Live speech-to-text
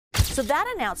So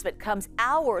that announcement comes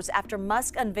hours after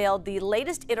Musk unveiled the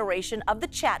latest iteration of the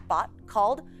chatbot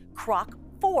called Grok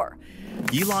 4.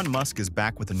 Elon Musk is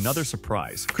back with another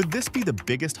surprise. Could this be the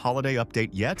biggest holiday update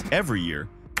yet? Every year,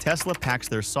 Tesla packs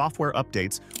their software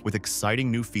updates with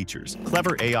exciting new features,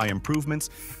 clever AI improvements,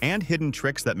 and hidden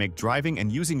tricks that make driving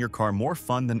and using your car more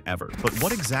fun than ever. But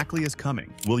what exactly is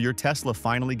coming? Will your Tesla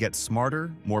finally get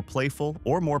smarter, more playful,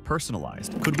 or more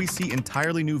personalized? Could we see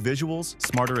entirely new visuals,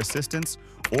 smarter assistants,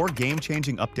 or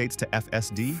game-changing updates to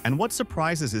FSD? And what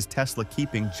surprises is Tesla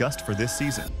keeping just for this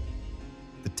season?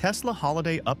 The Tesla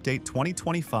Holiday Update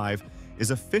 2025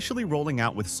 is officially rolling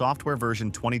out with software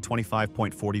version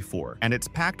 2025.44, and it's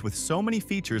packed with so many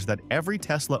features that every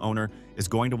Tesla owner is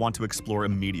going to want to explore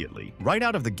immediately. Right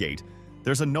out of the gate,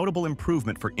 there's a notable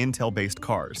improvement for Intel-based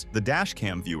cars. The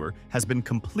dashcam viewer has been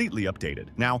completely updated.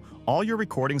 Now, all your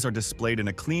recordings are displayed in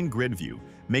a clean grid view,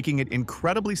 making it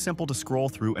incredibly simple to scroll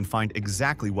through and find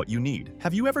exactly what you need.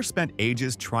 Have you ever spent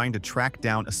ages trying to track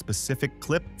down a specific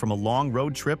clip from a long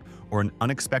road trip or an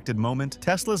unexpected moment?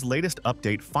 Tesla's latest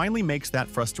update finally makes that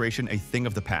frustration a thing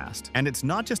of the past. And it's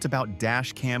not just about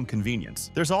dash cam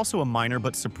convenience. There's also a minor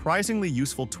but surprisingly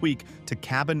useful tweak to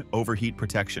cabin overheat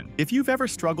protection. If you've ever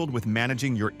struggled with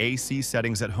managing your AC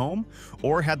settings at home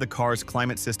or had the car's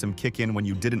climate system kick in when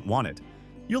you didn't want it,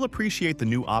 you'll appreciate the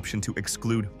new option to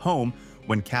exclude home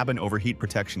when cabin overheat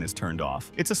protection is turned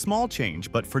off. It's a small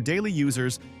change, but for daily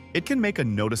users, it can make a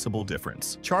noticeable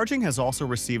difference. Charging has also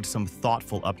received some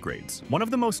thoughtful upgrades. One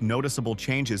of the most noticeable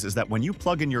changes is that when you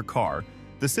plug in your car,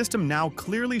 the system now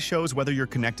clearly shows whether you're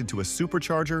connected to a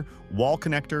supercharger, wall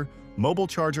connector, mobile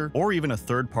charger, or even a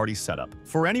third-party setup.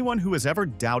 For anyone who has ever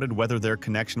doubted whether their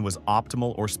connection was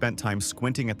optimal or spent time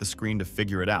squinting at the screen to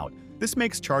figure it out, this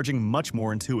makes charging much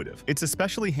more intuitive. It's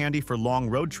especially handy for long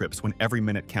road trips when every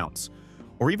minute counts,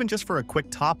 or even just for a quick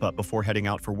top-up before heading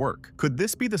out for work. Could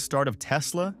this be the start of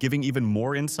Tesla giving even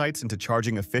more insights into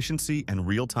charging efficiency and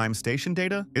real-time station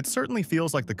data? It certainly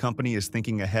feels like the company is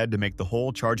thinking ahead to make the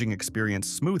whole charging experience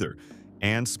smoother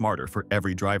and smarter for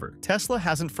every driver. Tesla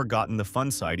hasn't forgotten the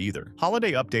fun side either.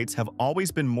 Holiday updates have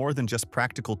always been more than just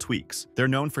practical tweaks. They're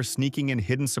known for sneaking in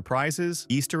hidden surprises,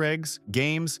 Easter eggs,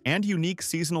 games, and unique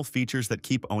seasonal features that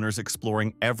keep owners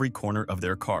exploring every corner of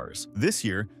their cars. This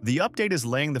year, the update is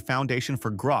laying the foundation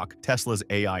for Grok, Tesla's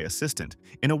AI assistant,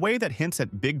 in a way that hints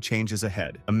at big changes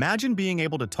ahead. Imagine being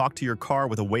able to talk to your car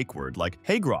with a wake word like,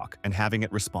 "Hey Grok," and having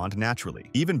it respond naturally.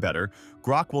 Even better,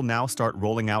 Grok will now start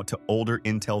rolling out to older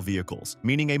Intel vehicles,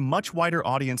 meaning a much wider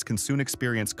audience can soon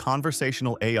experience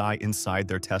conversational AI inside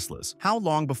their Teslas. How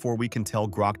long before we can tell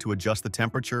Grok to adjust the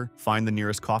temperature, find the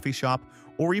nearest coffee shop,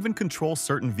 or even control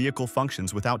certain vehicle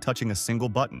functions without touching a single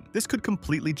button? This could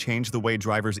completely change the way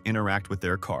drivers interact with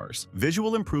their cars.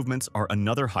 Visual improvements are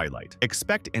another highlight.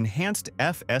 Expect enhanced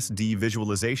FSD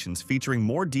visualizations featuring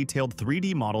more detailed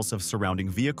 3D models of surrounding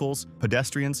vehicles,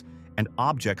 pedestrians, and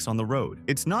objects on the road.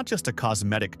 It's not just a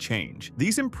cosmetic change.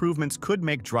 These improvements could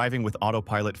make driving with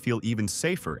autopilot feel even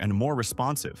safer and more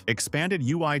responsive. Expanded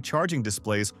UI charging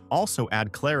displays also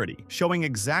add clarity, showing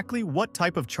exactly what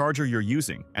type of charger you're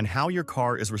using and how your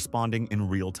car is responding in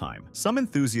real time. Some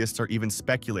enthusiasts are even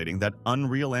speculating that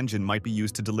Unreal Engine might be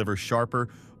used to deliver sharper,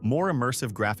 more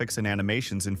immersive graphics and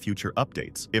animations in future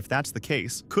updates. If that's the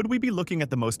case, could we be looking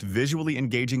at the most visually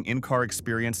engaging in-car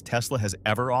experience Tesla has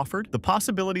ever offered? The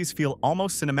possibilities feel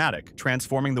almost cinematic,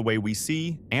 transforming the way we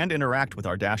see and interact with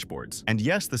our dashboards. And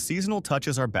yes, the seasonal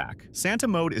touches are back. Santa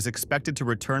mode is expected to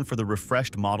return for the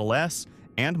refreshed Model S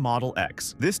and Model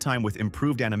X, this time with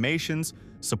improved animations,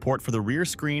 support for the rear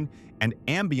screen, and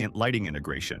ambient lighting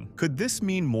integration. Could this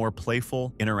mean more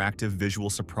playful, interactive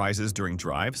visual surprises during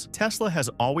drives? Tesla has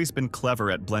always been clever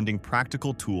at blending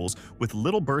practical tools with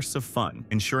little bursts of fun,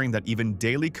 ensuring that even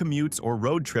daily commutes or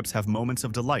road trips have moments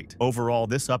of delight. Overall,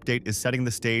 this update is setting the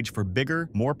stage for bigger,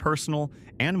 more personal,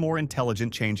 and more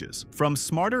intelligent changes. From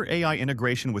smarter AI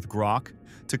integration with Grok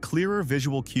to clearer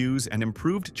visual cues and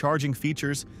improved charging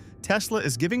features, Tesla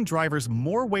is giving drivers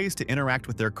more ways to interact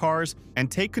with their cars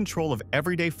and take control of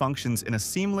everyday functions in a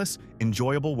seamless,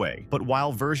 enjoyable way. But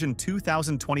while version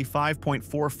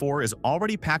 2025.44 is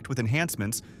already packed with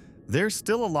enhancements, there's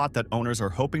still a lot that owners are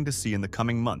hoping to see in the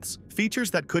coming months.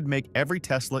 Features that could make every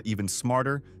Tesla even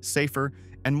smarter, safer,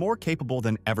 and more capable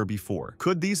than ever before.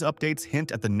 Could these updates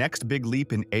hint at the next big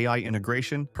leap in AI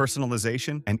integration,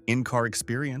 personalization, and in-car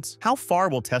experience? How far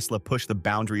will Tesla push the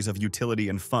boundaries of utility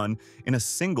and fun in a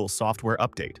single software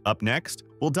update? Up next,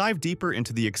 we'll dive deeper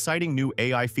into the exciting new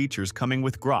AI features coming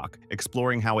with Grok,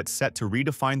 exploring how it's set to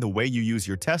redefine the way you use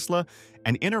your Tesla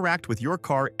and interact with your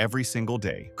car every single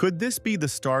day. Could this be the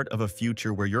start of a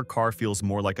future where your car feels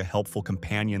more like a helpful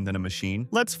companion than a machine?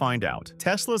 Let's find out.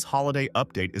 Tesla's holiday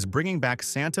update is bringing back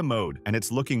Santa mode, and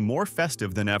it's looking more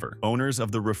festive than ever. Owners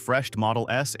of the refreshed Model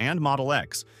S and Model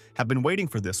X have been waiting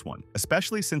for this one,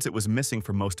 especially since it was missing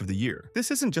for most of the year.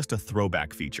 This isn't just a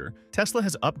throwback feature. Tesla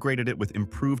has upgraded it with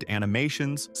improved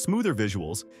animations, smoother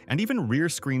visuals, and even rear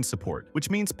screen support, which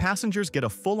means passengers get a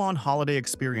full-on holiday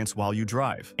experience while you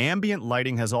drive. Ambient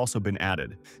lighting has also been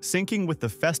added, syncing with the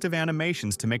festive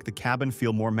animations to make the cabin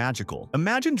feel more magical.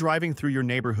 Imagine driving through your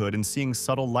neighborhood and seeing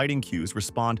subtle lighting cues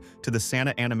respond to the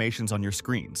Santa animations on your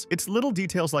screens. It's little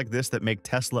details like this that make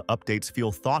Tesla updates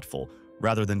feel thoughtful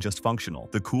rather than just functional.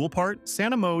 The cool part?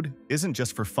 Santa mode isn't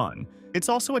just for fun. It's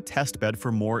also a test bed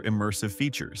for more immersive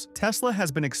features. Tesla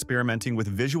has been experimenting with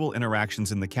visual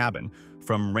interactions in the cabin,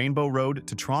 from Rainbow Road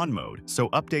to Tron mode, so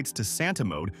updates to Santa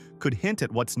mode could hint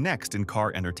at what's next in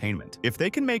car entertainment. If they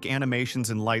can make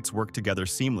animations and lights work together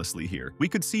seamlessly here, we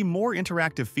could see more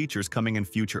interactive features coming in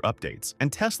future updates.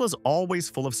 And Tesla's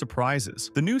always full of surprises.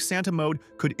 The new Santa mode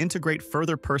could integrate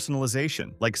further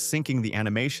personalization, like syncing the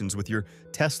animations with your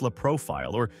Tesla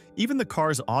profile or even the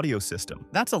car's audio system.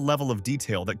 That's a level of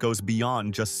detail that goes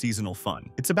beyond just seasonal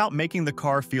fun. It's about making the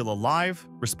car feel alive,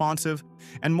 responsive,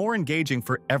 and more engaging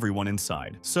for everyone inside.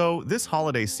 So this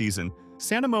holiday season,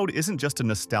 Santa mode isn't just a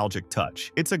nostalgic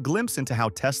touch. It's a glimpse into how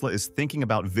Tesla is thinking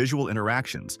about visual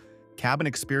interactions, cabin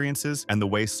experiences, and the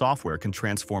way software can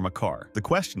transform a car. The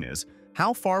question is,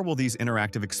 how far will these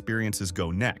interactive experiences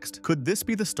go next? Could this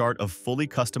be the start of fully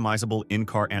customizable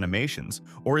in-car animations,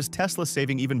 or is Tesla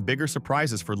saving even bigger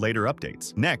surprises for later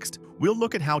updates? Next, we'll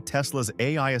look at how Tesla's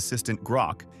AI assistant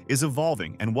Grok is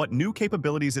evolving and what new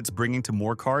capabilities it's bringing to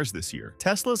more cars this year.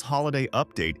 Tesla's holiday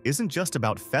update isn't just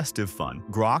about festive fun.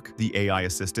 Grok, the AI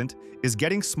assistant, is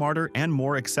getting smarter and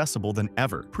more accessible than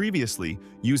ever. Previously,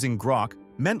 using Grok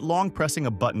meant long pressing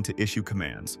a button to issue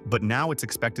commands, but now it's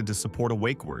expected to support a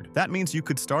wake word. That means you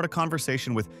could start a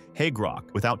conversation with "Hey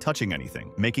Grok" without touching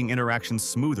anything, making interactions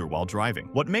smoother while driving.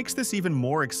 What makes this even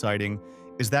more exciting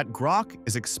is that Grok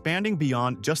is expanding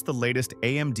beyond just the latest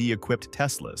AMD-equipped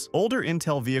Teslas. Older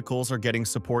Intel vehicles are getting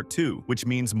support too, which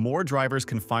means more drivers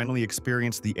can finally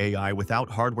experience the AI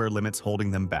without hardware limits holding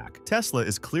them back. Tesla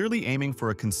is clearly aiming for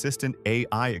a consistent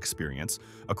AI experience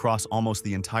across almost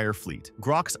the entire fleet.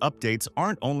 Grok's updates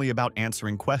aren't only about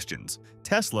answering questions.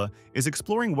 Tesla is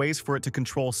exploring ways for it to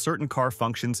control certain car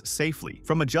functions safely.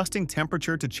 From adjusting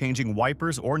temperature to changing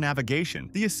wipers or navigation,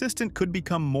 the assistant could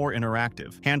become more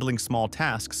interactive, handling small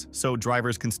tasks so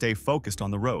drivers can stay focused on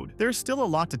the road. There's still a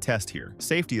lot to test here.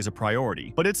 Safety is a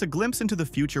priority, but it's a glimpse into the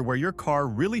future where your car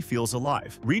really feels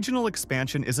alive. Regional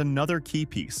expansion is another key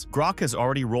piece. Grok has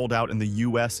already rolled out in the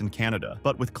US and Canada,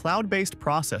 but with cloud-based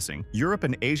processing, Europe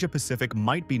and Asia Pacific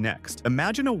might be next.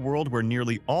 Imagine a world where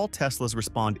nearly all Teslas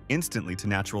respond instantly to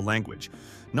natural language,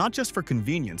 not just for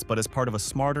convenience, but as part of a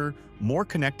smarter, more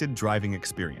connected driving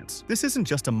experience. This isn't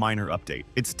just a minor update.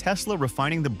 It's Tesla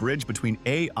refining the bridge between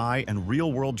AI and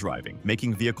real-world driving,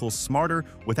 making vehicles smarter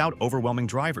without overwhelming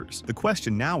drivers. The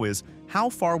question now is, how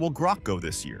far will Grok go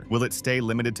this year? Will it stay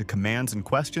limited to commands and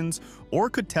questions, or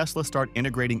could Tesla start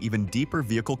integrating even deeper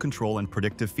vehicle control and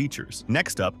predictive features?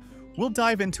 Next up, we'll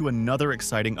dive into another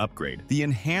exciting upgrade, the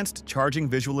enhanced charging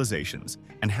visualizations,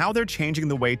 and how they're changing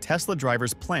the way Tesla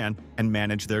drivers plan and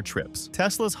manage their trips.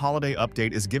 Tesla's holiday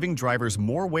update is giving drivers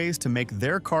more ways to make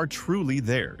their car truly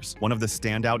theirs. One of the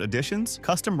standout additions?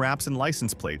 Custom wraps and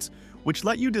license plates, which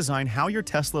let you design how your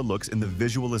Tesla looks in the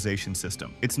visualization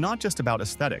system. It's not just about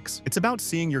aesthetics. It's about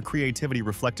seeing your creativity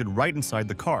reflected right inside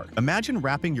the car. Imagine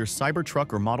wrapping your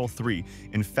Cybertruck or Model 3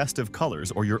 in festive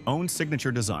colors or your own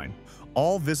signature design,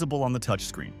 all visible on the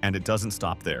touchscreen. And it doesn't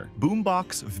stop there.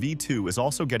 Boombox V2 is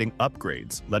also getting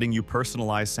upgrades, letting you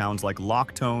personalize sounds like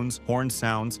lock tones, horn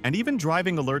sounds, and even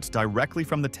driving alerts directly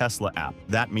from the Tesla app.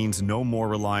 That means no more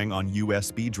relying on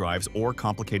USB drives or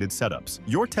complicated setups.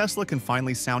 Your Tesla can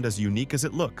finally sound as unique as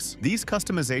it looks. These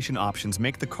customization options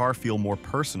make the car feel more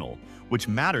personal, which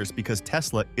matters because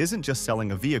Tesla isn't just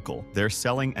selling a vehicle, they're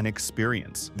selling an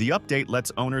experience. The update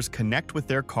lets owners connect with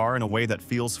their car in a way that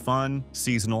feels fun,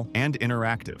 seasonal, and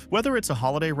interactive. Whether it's a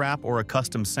holiday wrap or a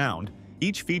custom sound,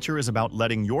 each feature is about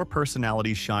letting your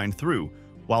personality shine through,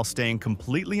 while staying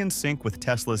completely in sync with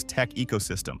Tesla's tech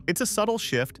ecosystem. It's a subtle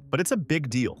shift, but it's a big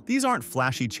deal. These aren't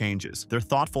flashy changes. They're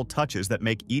thoughtful touches that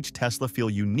make each Tesla feel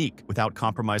unique without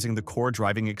compromising the core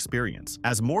driving experience.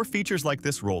 As more features like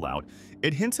this roll out,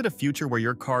 it hints at a future where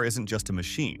your car isn't just a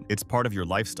machine, it's part of your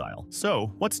lifestyle.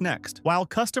 So, what's next? While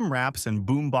custom wraps and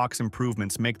boombox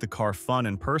improvements make the car fun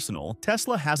and personal,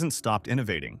 Tesla hasn't stopped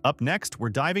innovating. Up next, we're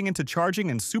diving into charging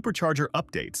and supercharger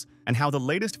updates and how the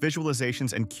latest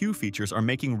visualizations and queue features are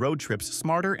making road trips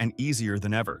smarter and easier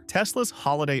than ever. Tesla's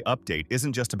holiday update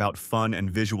isn't just about fun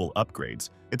and visual upgrades.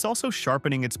 It's also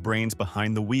sharpening its brains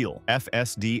behind the wheel.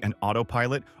 FSD and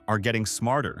Autopilot are getting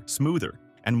smarter, smoother,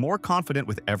 and more confident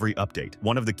with every update.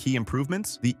 One of the key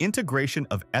improvements? The integration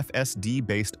of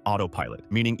FSD-based autopilot,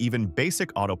 meaning even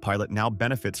basic autopilot now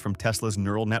benefits from Tesla's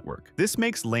neural network. This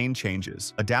makes lane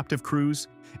changes, adaptive cruise,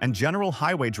 and general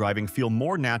highway driving feel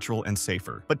more natural and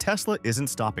safer. But Tesla isn't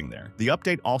stopping there. The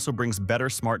update also brings better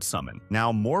smart summon,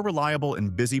 now more reliable in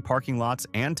busy parking lots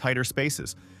and tighter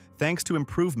spaces, thanks to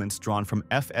improvements drawn from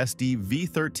FSD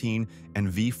V13 and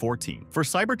V14. For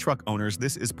Cybertruck owners,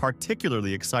 this is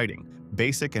particularly exciting.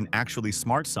 Basic and actually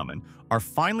smart summon are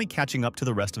finally catching up to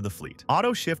the rest of the fleet.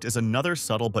 Auto shift is another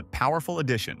subtle but powerful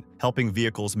addition, helping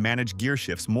vehicles manage gear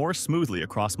shifts more smoothly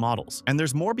across models. And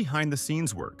there's more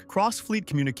behind-the-scenes work. Cross-fleet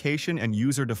communication and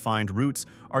user-defined routes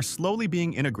are slowly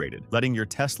being integrated, letting your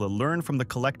Tesla learn from the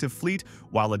collective fleet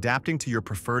while adapting to your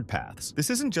preferred paths. This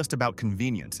isn't just about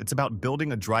convenience, it's about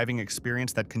building a driving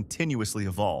experience that continuously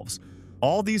evolves.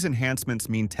 All these enhancements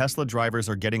mean Tesla drivers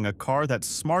are getting a car that's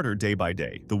smarter day by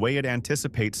day. The way it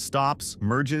anticipates stops,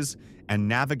 merges, and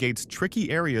navigates tricky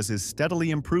areas is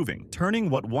steadily improving, turning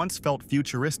what once felt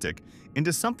futuristic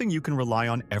into something you can rely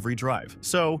on every drive.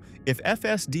 So, if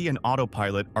FSD and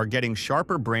Autopilot are getting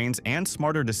sharper brains and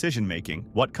smarter decision-making,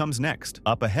 what comes next?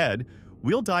 Up ahead,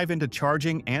 we'll dive into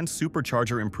charging and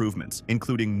supercharger improvements,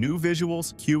 including new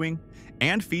visuals, queuing,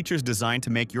 and features designed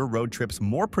to make your road trips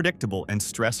more predictable and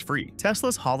stress-free.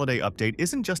 Tesla's holiday update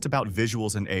isn't just about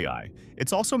visuals and AI,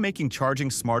 it's also making charging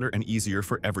smarter and easier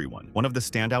for everyone. One of the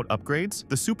standout upgrades?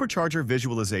 The supercharger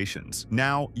visualizations.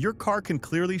 Now, your car can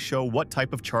clearly show what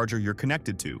type of charger you're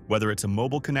connected to, whether it's a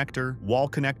mobile connector, wall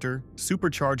connector,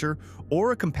 supercharger,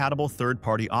 or a compatible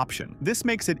third-party option. This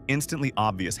makes it instantly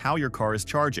obvious how your car is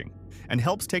charging and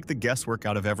helps take the guesswork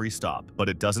out of every stop. But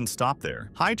it doesn't stop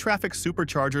there. High-traffic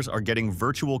superchargers are getting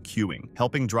virtual queuing,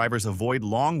 helping drivers avoid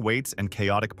long waits and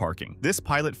chaotic parking. This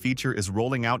pilot feature is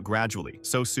rolling out gradually,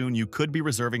 so soon you could be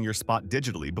reserving your spot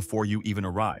digitally before you even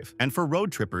arrive. And for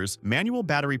road trippers, manual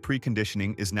battery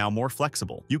preconditioning is now more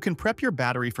flexible. You can prep your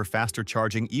battery for faster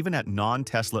charging even at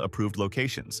non-Tesla approved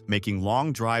locations, making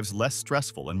long drives less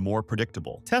stressful and more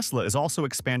predictable. Tesla is also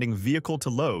expanding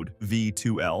vehicle-to-load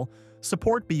 (V2L)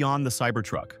 support beyond the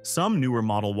Cybertruck. Some newer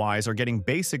Model Ys are getting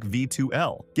basic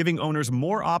V2L, giving owners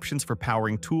more options for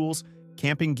powering tools,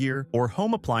 camping gear, or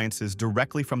home appliances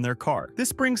directly from their car.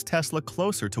 This brings Tesla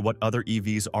closer to what other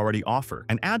EVs already offer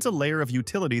and adds a layer of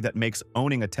utility that makes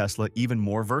owning a Tesla even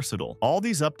more versatile. All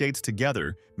these updates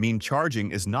together mean charging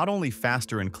is not only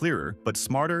faster and clearer, but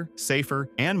smarter, safer,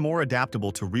 and more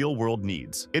adaptable to real-world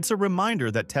needs. It's a reminder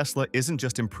that Tesla isn't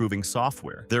just improving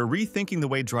software, they're rethinking the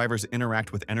way drivers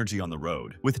interact with energy on the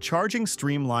road. With charging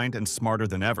streamlined and smarter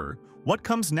than ever, what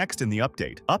comes next in the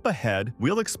update? Up ahead,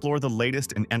 we'll explore the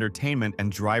latest in entertainment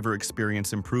and driver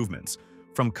experience improvements,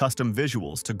 from custom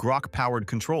visuals to Grok-powered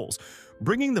controls,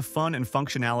 bringing the fun and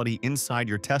functionality inside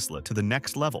your Tesla to the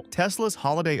next level. Tesla's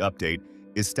holiday update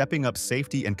is stepping up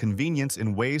safety and convenience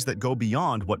in ways that go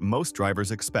beyond what most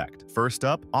drivers expect. First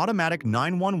up, automatic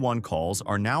 911 calls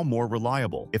are now more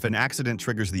reliable. If an accident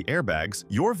triggers the airbags,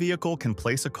 your vehicle can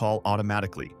place a call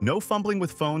automatically. No fumbling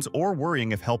with phones or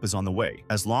worrying if help is on the way.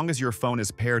 As long as your phone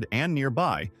is paired and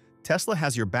nearby, Tesla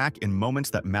has your back in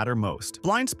moments that matter most.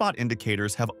 Blind spot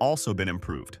indicators have also been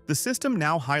improved. The system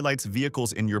now highlights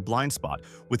vehicles in your blind spot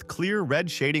with clear red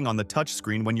shading on the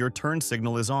touchscreen when your turn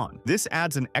signal is on. This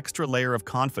adds an extra layer of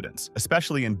confidence,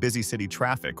 especially in busy city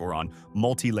traffic or on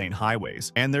multi-lane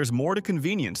highways. And there's more to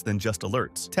convenience than just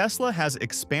alerts. Tesla has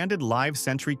expanded live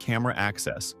Sentry camera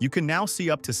access. You can now see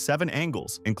up to 7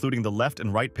 angles, including the left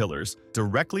and right pillars,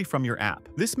 directly from your app.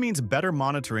 This means better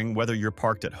monitoring whether you're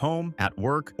parked at home, at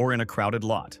work, or or in a crowded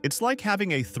lot. It's like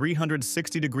having a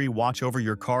 360-degree watch over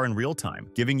your car in real time,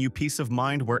 giving you peace of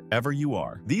mind wherever you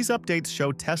are. These updates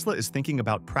show Tesla is thinking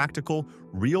about practical,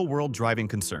 real-world driving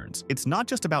concerns. It's not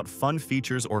just about fun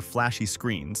features or flashy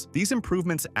screens. These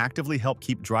improvements actively help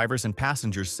keep drivers and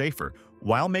passengers safer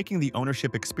while making the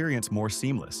ownership experience more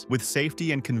seamless. With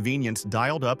safety and convenience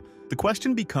dialed up, the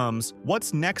question becomes,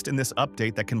 what's next in this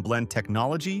update that can blend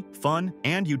technology, fun,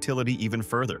 and utility even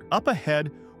further? Up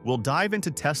ahead, we'll dive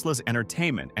into Tesla's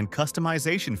entertainment and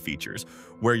customization features,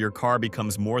 where your car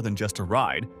becomes more than just a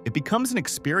ride, it becomes an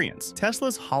experience.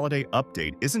 Tesla's holiday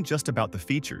update isn't just about the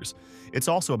features, it's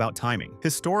also about timing.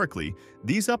 Historically,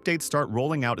 these updates start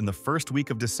rolling out in the first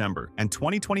week of December, and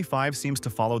 2025 seems to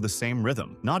follow the same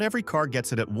rhythm. Not every car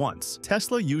gets it at once.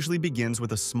 Tesla usually begins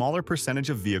with a smaller percentage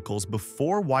of vehicles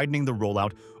before widening the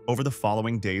rollout over the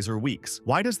following days or weeks.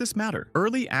 Why does this matter?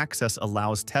 Early access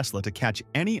allows Tesla to catch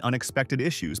any unexpected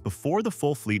issues before the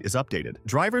full fleet is updated.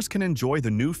 Drivers can enjoy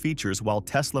the new features while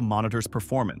Tesla monitors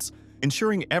performance,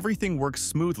 ensuring everything works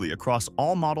smoothly across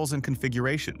all models and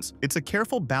configurations. It's a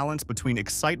careful balance between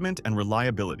excitement and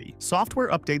reliability. Software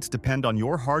updates depend on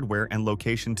your hardware and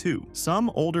location too.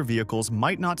 Some older vehicles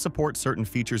might not support certain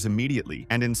features immediately,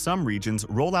 and in some regions,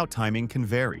 rollout timing can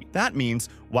vary. That means,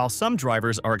 while some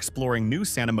drivers are exploring new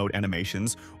Santa mode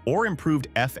animations or improved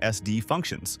FSD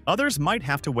functions, others might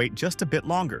have to wait just a bit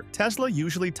longer. Tesla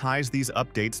usually ties these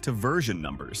updates to version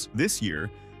numbers. This year,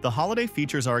 the holiday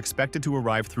features are expected to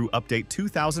arrive through update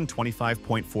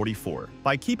 2025.44.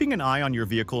 By keeping an eye on your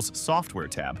vehicle's software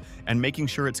tab and making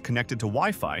sure it's connected to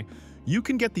Wi-Fi, you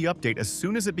can get the update as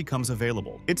soon as it becomes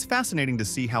available. It's fascinating to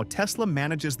see how Tesla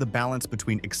manages the balance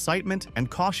between excitement and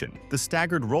caution. The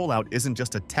staggered rollout isn't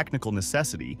just a technical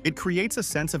necessity, it creates a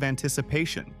sense of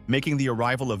anticipation, making the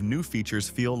arrival of new features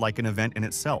feel like an event in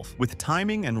itself. With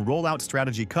timing and rollout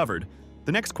strategy covered,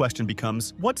 the next question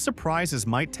becomes, what surprises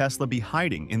might Tesla be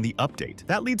hiding in the update?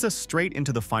 That leads us straight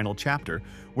into the final chapter,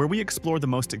 where we explore the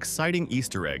most exciting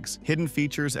Easter eggs, hidden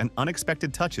features, and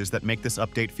unexpected touches that make this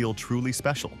update feel truly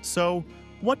special. So,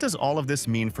 what does all of this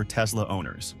mean for Tesla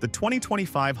owners? The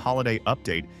 2025 holiday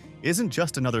update isn't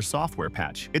just another software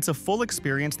patch. It's a full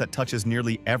experience that touches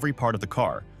nearly every part of the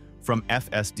car, from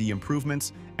FSD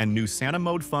improvements and new Santa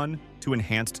mode fun to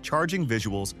enhanced charging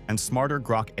visuals and smarter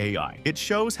Grok AI. It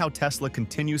shows how Tesla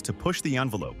continues to push the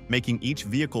envelope, making each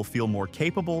vehicle feel more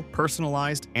capable,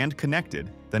 personalized, and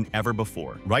connected than ever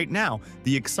before. Right now,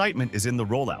 the excitement is in the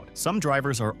rollout. Some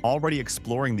drivers are already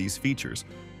exploring these features,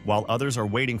 while others are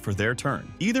waiting for their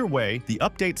turn. Either way, the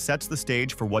update sets the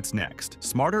stage for what's next.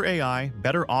 Smarter AI,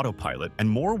 better autopilot, and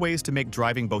more ways to make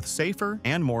driving both safer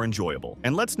and more enjoyable.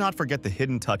 And let's not forget the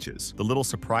hidden touches, the little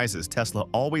surprises Tesla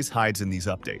always hides in these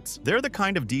updates. They're the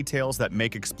kind of details that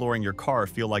make exploring your car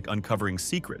feel like uncovering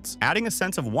secrets, adding a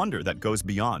sense of wonder that goes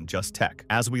beyond just tech.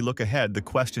 As we look ahead, the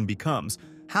question becomes,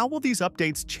 how will these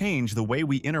updates change the way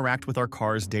we interact with our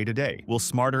cars day to day? Will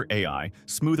smarter AI,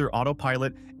 smoother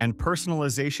autopilot, and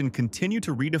personalization continue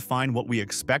to redefine what we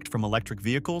expect from electric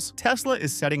vehicles? Tesla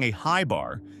is setting a high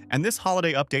bar, and this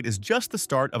holiday update is just the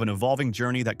start of an evolving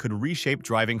journey that could reshape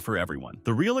driving for everyone.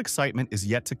 The real excitement is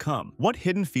yet to come. What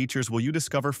hidden features will you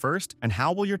discover first, and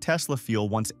how will your Tesla feel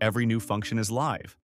once every new function is live?